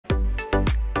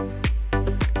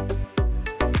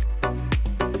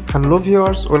Hello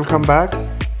viewers, welcome back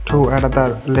to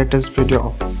another latest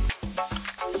video.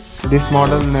 This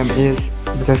model name is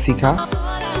Jessica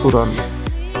Praun.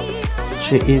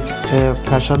 She is a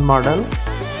fashion model,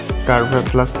 curvy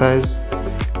plus size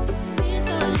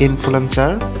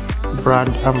influencer,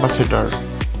 brand ambassador.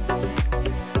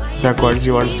 The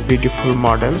gorgeous beautiful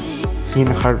model. In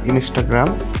her Instagram,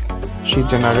 she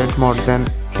generated more than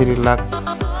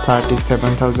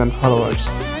 3,37,000 followers.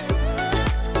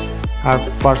 Her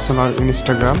personal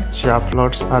Instagram, she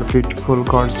uploads her beautiful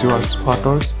gorgeous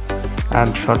photos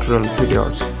and short reel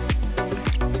videos.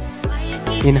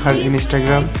 In her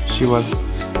Instagram, she was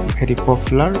very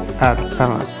popular and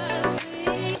famous.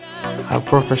 Her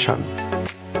profession: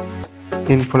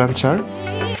 influencer,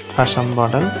 fashion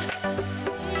model.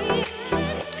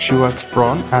 She was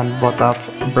born and brought up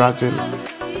Brazil.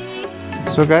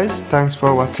 So guys, thanks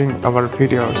for watching our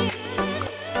videos.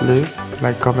 Please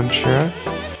like, comment, share,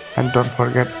 and don't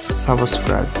forget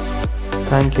subscribe.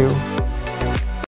 Thank you.